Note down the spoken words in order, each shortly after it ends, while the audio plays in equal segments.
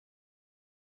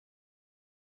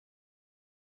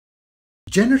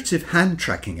Generative hand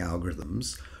tracking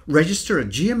algorithms register a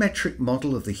geometric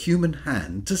model of the human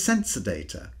hand to sensor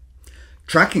data.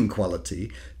 Tracking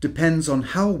quality depends on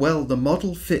how well the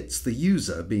model fits the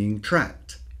user being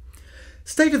tracked.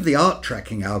 State-of-the-art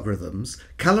tracking algorithms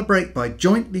calibrate by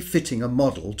jointly fitting a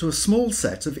model to a small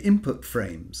set of input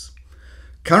frames.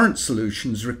 Current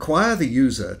solutions require the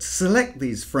user to select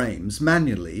these frames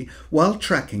manually while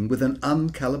tracking with an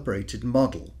uncalibrated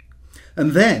model,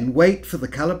 and then wait for the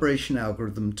calibration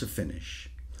algorithm to finish.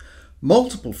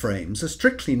 Multiple frames are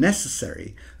strictly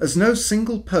necessary as no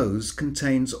single pose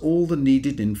contains all the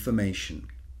needed information.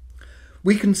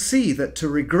 We can see that to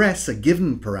regress a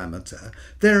given parameter,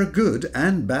 there are good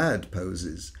and bad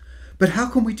poses. But how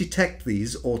can we detect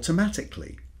these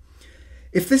automatically?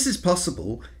 If this is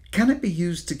possible, can it be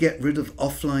used to get rid of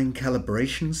offline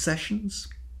calibration sessions?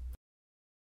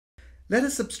 Let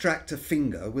us abstract a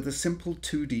finger with a simple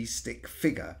 2D stick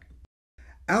figure.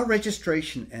 Our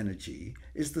registration energy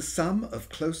is the sum of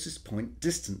closest point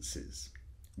distances.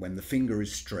 When the finger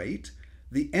is straight,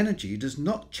 the energy does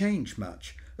not change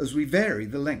much as we vary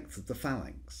the length of the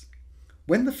phalanx.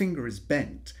 When the finger is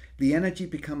bent, the energy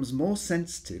becomes more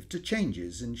sensitive to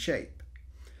changes in shape.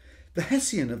 The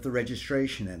Hessian of the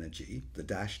registration energy, the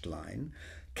dashed line,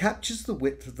 captures the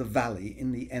width of the valley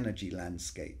in the energy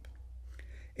landscape.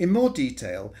 In more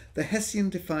detail, the Hessian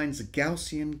defines a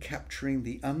Gaussian capturing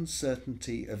the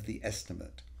uncertainty of the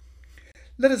estimate.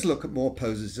 Let us look at more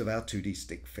poses of our 2D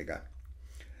stick figure.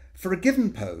 For a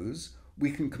given pose,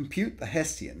 we can compute the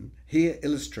Hessian, here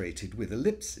illustrated with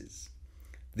ellipses.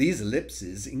 These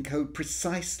ellipses encode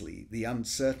precisely the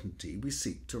uncertainty we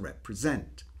seek to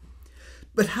represent.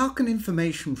 But how can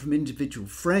information from individual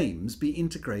frames be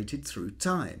integrated through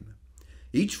time?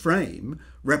 Each frame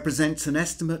represents an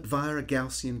estimate via a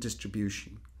Gaussian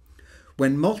distribution.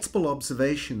 When multiple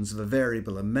observations of a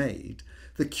variable are made,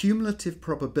 the cumulative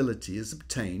probability is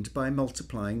obtained by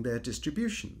multiplying their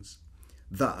distributions.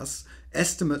 Thus,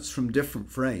 estimates from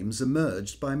different frames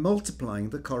emerged by multiplying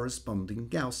the corresponding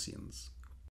Gaussians.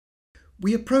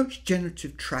 We approach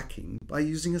generative tracking by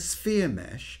using a sphere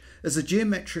mesh as a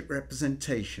geometric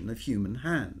representation of human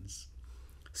hands.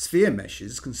 Sphere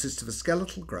meshes consist of a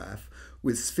skeletal graph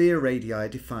with sphere radii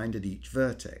defined at each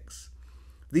vertex.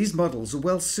 These models are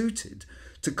well suited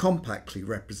to compactly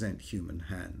represent human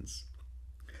hands.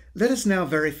 Let us now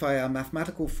verify our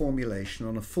mathematical formulation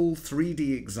on a full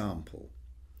 3D example.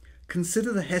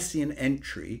 Consider the Hessian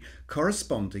entry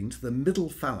corresponding to the middle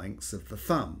phalanx of the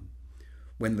thumb.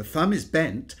 When the thumb is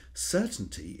bent,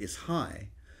 certainty is high.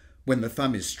 When the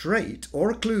thumb is straight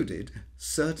or occluded,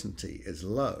 certainty is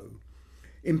low.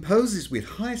 In poses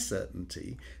with high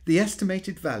certainty, the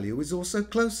estimated value is also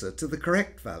closer to the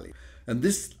correct value, and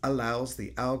this allows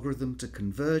the algorithm to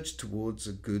converge towards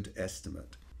a good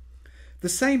estimate. The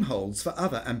same holds for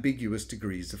other ambiguous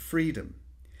degrees of freedom.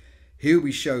 Here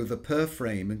we show the per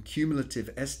frame and cumulative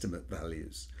estimate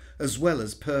values, as well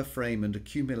as per frame and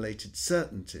accumulated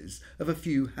certainties of a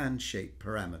few hand-shaped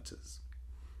parameters.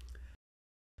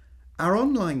 Our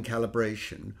online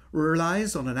calibration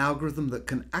relies on an algorithm that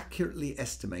can accurately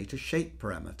estimate a shape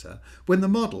parameter when the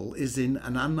model is in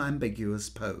an unambiguous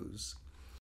pose.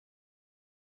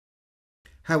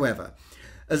 However,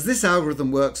 as this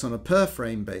algorithm works on a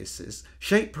per-frame basis,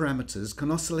 shape parameters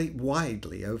can oscillate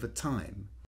widely over time.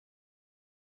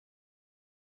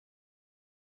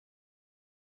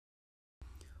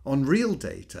 On real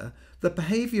data, the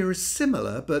behavior is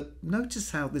similar, but notice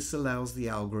how this allows the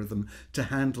algorithm to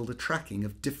handle the tracking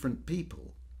of different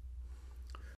people.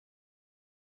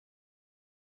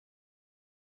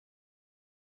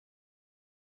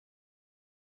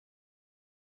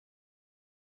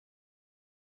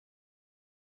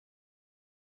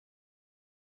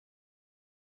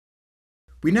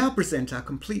 We now present our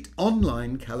complete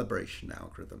online calibration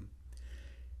algorithm.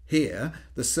 Here,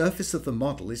 the surface of the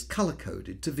model is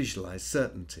color-coded to visualize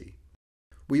certainty.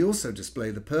 We also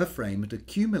display the per-frame and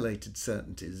accumulated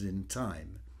certainties in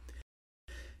time.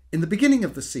 In the beginning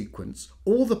of the sequence,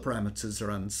 all the parameters are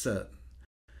uncertain.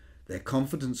 Their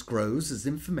confidence grows as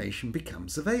information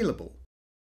becomes available.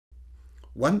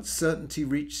 Once certainty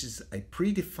reaches a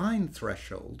predefined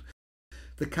threshold,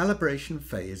 the calibration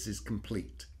phase is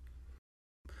complete.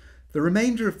 The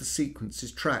remainder of the sequence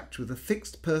is tracked with a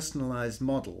fixed personalized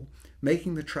model,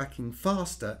 making the tracking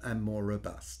faster and more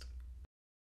robust.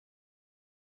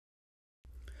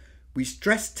 We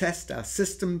stress test our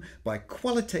system by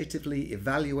qualitatively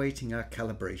evaluating our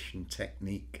calibration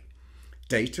technique.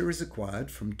 Data is acquired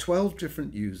from 12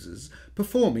 different users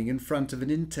performing in front of an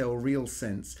Intel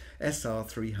RealSense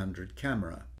SR300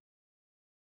 camera.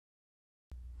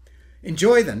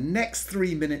 Enjoy the next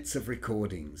 3 minutes of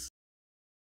recordings.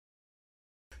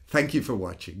 Thank you for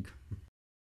watching.